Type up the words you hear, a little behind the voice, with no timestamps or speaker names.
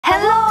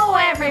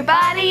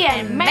everybody,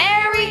 and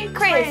Merry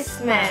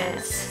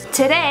Christmas!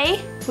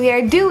 Today we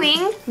are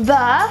doing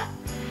the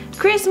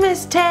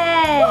Christmas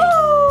tag!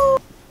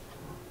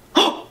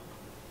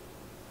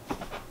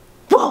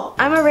 Whoa!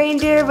 I'm a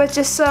reindeer with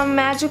just some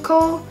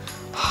magical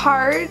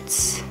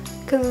hearts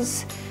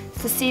because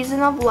it's the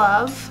season of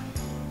love.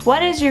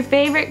 What is your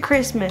favorite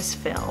Christmas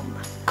film?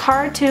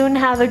 Cartoon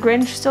How the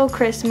Grinch Stole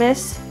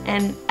Christmas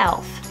and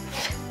Elf.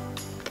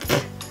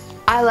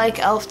 I like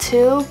Elf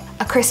too.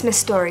 A Christmas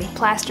Story,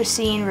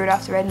 Plasticine,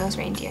 Rudolph the Red-Nosed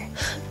Reindeer.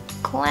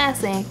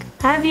 Classic.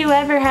 Have you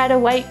ever had a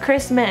white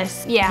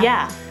Christmas? Yeah.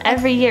 Yeah,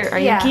 every year. Are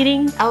you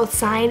kidding?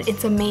 Outside,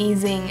 it's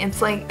amazing.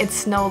 It's like it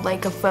snowed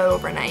like a foot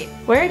overnight.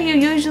 Where do you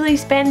usually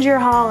spend your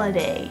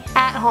holiday?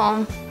 At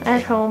home.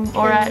 At home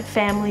or at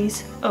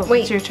families. Oh,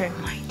 wait. It's your turn.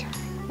 My turn.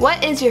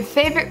 What is your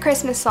favorite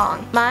Christmas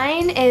song?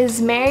 Mine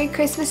is Merry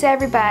Christmas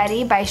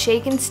Everybody by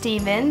Shakin'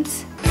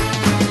 Stevens.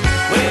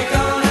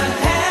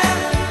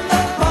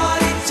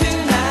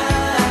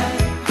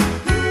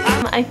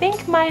 I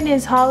think mine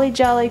is Holly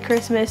Jolly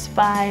Christmas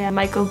by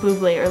Michael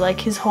Bublé, or like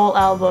his whole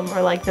album,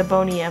 or like the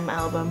Boney M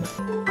album.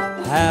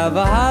 Have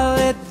a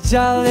holly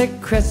jolly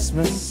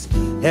Christmas,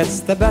 it's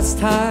the best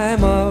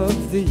time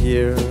of the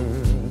year.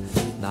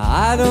 Now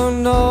I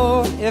don't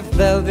know if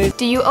there'll be...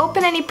 Do you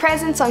open any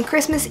presents on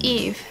Christmas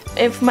Eve?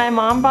 If my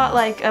mom bought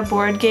like a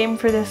board game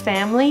for the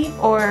family,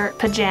 or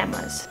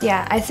pajamas.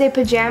 Yeah, I'd say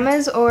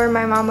pajamas, or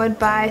my mom would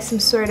buy some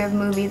sort of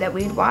movie that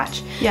we'd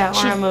watch. Yeah,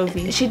 or a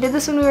movie. She did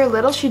this when we were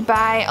little. She'd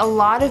buy a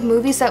lot of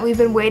movies that we've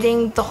been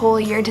waiting the whole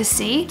year to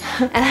see,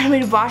 and then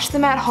we'd watch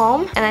them at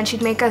home, and then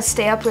she'd make us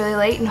stay up really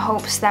late in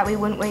hopes that we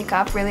wouldn't wake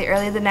up really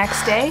early the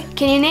next day.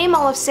 Can you name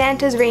all of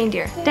Santa's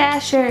reindeer?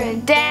 Dasher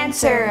and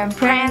Dancer and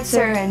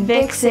Prancer and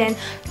Vixen,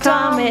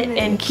 Comet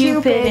and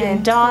Cupid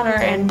and Donner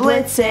and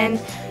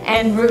Blitzen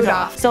and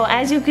Rudolph. So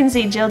as you can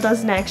see, Jill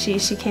doesn't actually,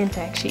 she can't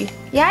actually.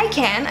 Yeah, I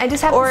can. I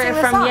just have to sing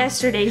the song. Or from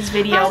yesterday's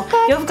video,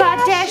 you've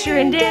got Dasher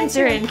and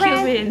Dancer and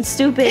Cupid and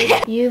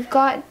Stupid. You've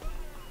got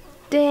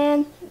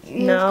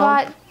you've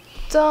got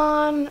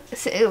Don.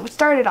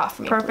 Start it off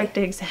for me. Perfect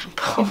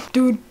example.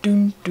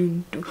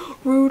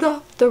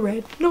 Rudolph the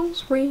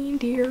red-nosed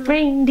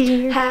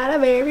reindeer had a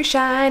very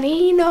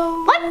shiny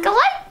nose. Like a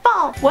light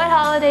bulb. What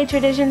holiday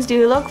traditions do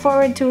you look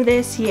forward to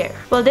this year?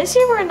 Well, this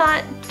year we're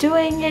not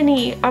doing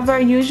any of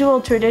our usual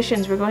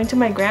traditions. We're going to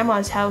my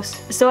grandma's house.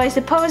 So I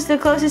suppose the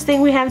closest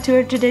thing we have to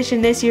a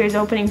tradition this year is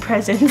opening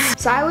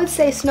presents. So I would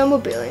say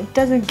snowmobiling.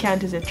 Doesn't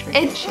count as a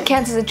tradition. It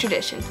counts as a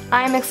tradition.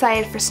 I'm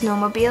excited for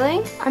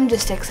snowmobiling. I'm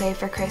just excited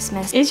for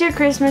Christmas. Is your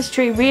Christmas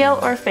tree real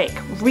or fake?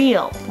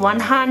 Real.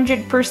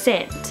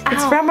 100%.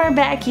 It's from our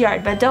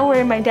backyard, but don't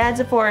worry, my dad's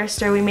a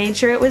forester. We made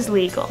sure it was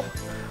legal.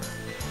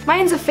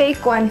 Mine's a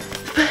fake one.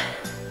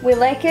 We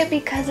like it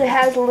because it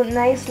has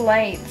nice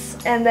lights,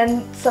 and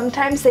then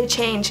sometimes they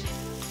change.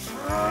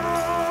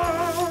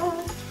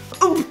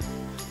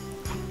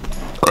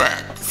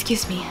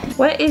 Excuse me.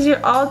 What is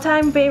your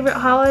all-time favorite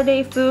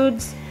holiday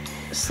foods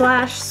 /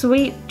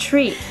 sweet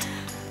treat?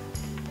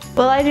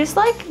 Well, I just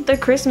like the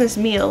Christmas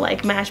meal,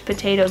 like mashed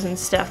potatoes and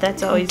stuff.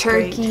 That's always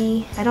great.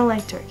 Turkey. I don't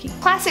like turkey.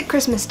 Classic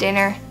Christmas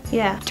dinner.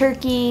 Yeah.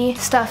 Turkey,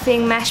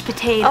 stuffing, mashed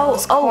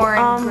potatoes,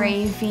 corn,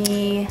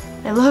 gravy.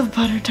 I love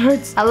butter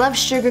tarts. I love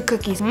sugar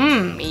cookies.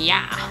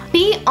 Yeah.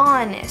 Be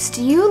honest.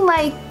 Do you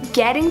like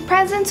getting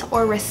presents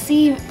or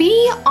receive?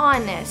 Be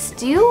honest.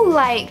 Do you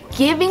like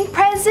giving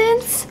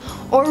presents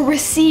or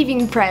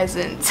receiving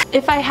presents?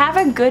 If I have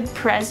a good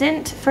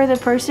present for the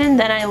person,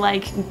 then I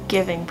like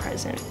giving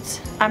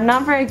presents. I'm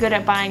not very good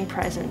at buying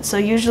presents, so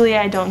usually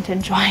I don't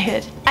enjoy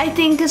it. I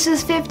think it's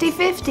just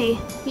 50-50.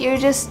 You're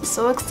just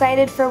so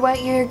excited for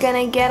what you're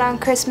gonna get on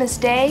Christmas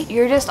Day.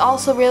 You're just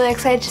also really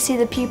excited to see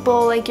the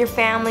people, like your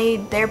family,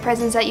 their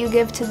presents that you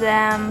give to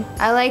them.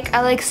 I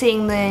like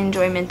seeing the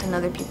enjoyment on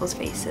other people's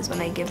faces when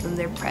I give them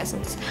their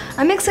presents.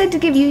 I'm excited to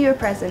give you your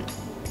present.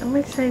 I'm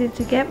excited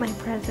to get my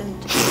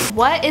present.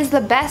 What is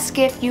the best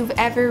gift you've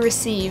ever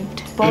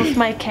received? Both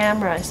my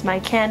cameras, my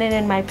Canon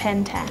and my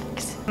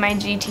Pentax. My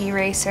GT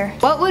Racer.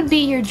 What would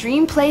be your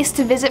dream place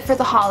to visit for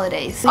the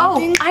holidays?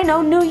 Oh, I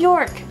know, New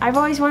York. I've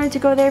always wanted to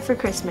go there for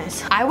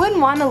Christmas. I wouldn't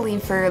want to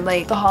leave for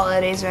like the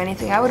holidays or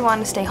anything. I would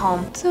want to stay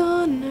home.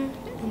 Donner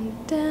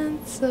and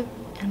Dancer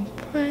and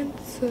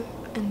Prancer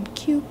and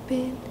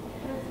Cupid.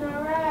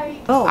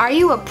 Alright. Oh. Are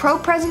you a pro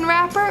present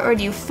wrapper or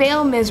do you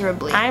fail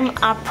miserably? I'm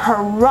a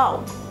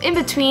pro. In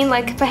between,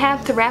 like if I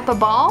have to wrap a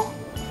ball,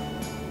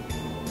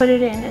 put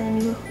it in and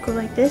then you go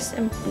like this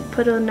and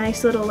put a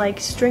nice little like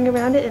string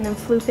around it and then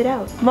floop it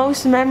out.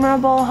 Most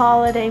memorable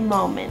holiday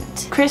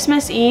moment.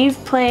 Christmas Eve,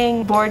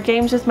 playing board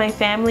games with my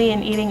family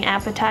and eating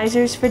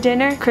appetizers for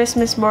dinner.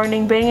 Christmas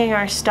morning, bringing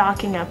our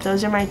stocking up.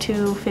 Those are my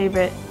two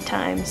favorite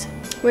times.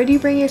 Where do you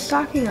bring your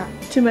stocking up?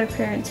 To my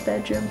parents'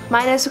 bedroom.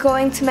 Mine is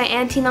going to my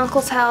auntie and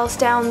uncle's house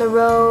down the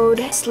road,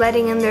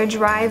 sledding in their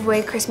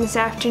driveway Christmas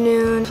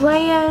afternoon,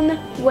 playing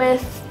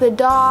with the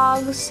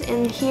dogs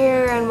in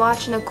here and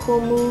watching a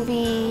cool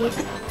movie.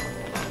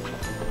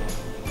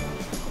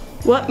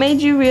 What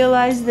made you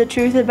realize the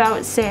truth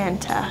about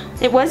Santa?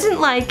 It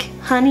wasn't like,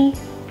 honey,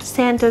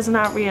 Santa's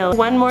not real.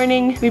 One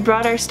morning we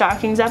brought our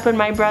stockings up and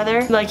my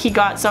brother, like he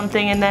got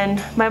something and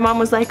then my mom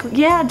was like,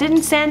 yeah,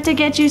 didn't Santa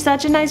get you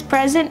such a nice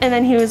present? And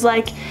then he was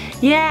like,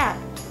 yeah.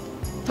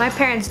 My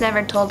parents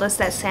never told us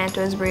that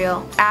Santa is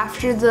real.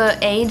 After the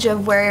age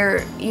of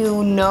where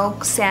you know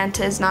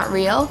Santa is not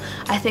real,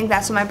 I think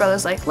that's when my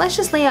brother's like, let's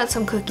just lay out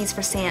some cookies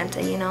for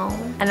Santa, you know?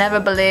 I never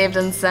believed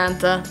in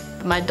Santa,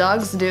 but my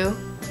dogs do.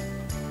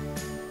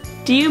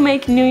 Do you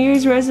make New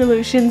Year's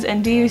resolutions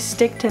and do you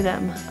stick to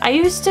them? I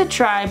used to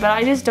try, but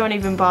I just don't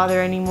even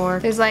bother anymore.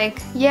 There's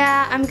like,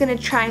 yeah, I'm gonna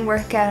try and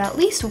work out at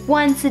least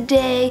once a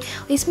day,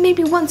 at least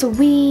maybe once a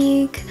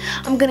week.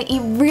 I'm gonna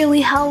eat really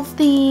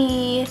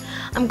healthy.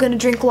 I'm gonna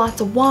drink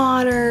lots of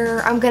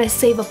water. I'm gonna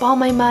save up all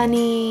my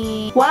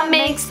money. What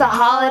makes the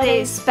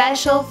holidays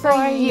special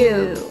for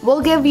you?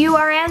 We'll give you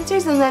our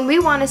answers and then we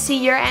wanna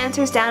see your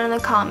answers down in the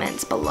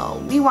comments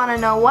below. We wanna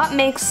know what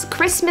makes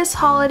Christmas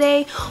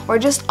holiday or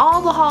just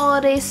all the holidays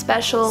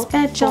special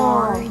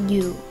for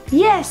you.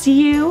 Yes,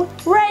 you.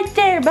 Right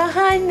there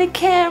behind the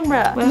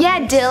camera.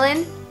 Yeah,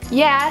 Dylan.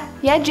 Yeah,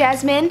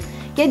 Jasmine.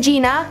 Yeah,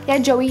 Gina. Yeah,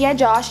 Joey. Yeah,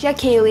 Josh. Yeah,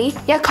 Kaylee.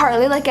 Yeah,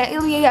 Carly. Like, yeah,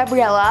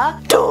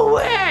 Gabriella. Do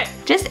it!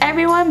 Just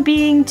everyone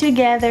being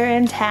together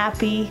and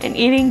happy and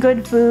eating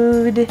good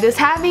food. Just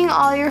having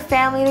all your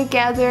family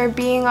together,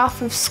 being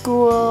off of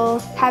school,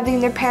 having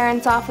their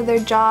parents off of their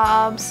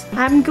jobs.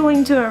 I'm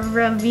going to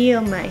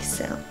reveal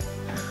myself.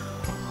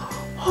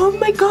 Oh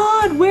my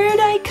god, where did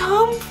I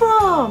come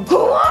from? Who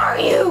are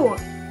you?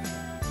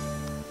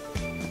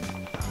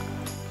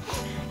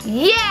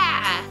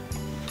 Yeah!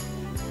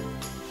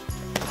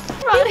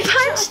 You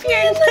punched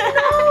me in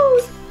the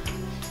nose!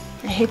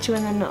 I hit you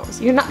in the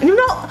nose. You're not,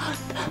 no!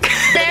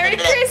 Merry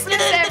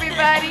Christmas,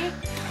 everybody!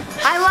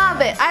 I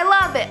love it, I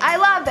love it, I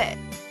love it!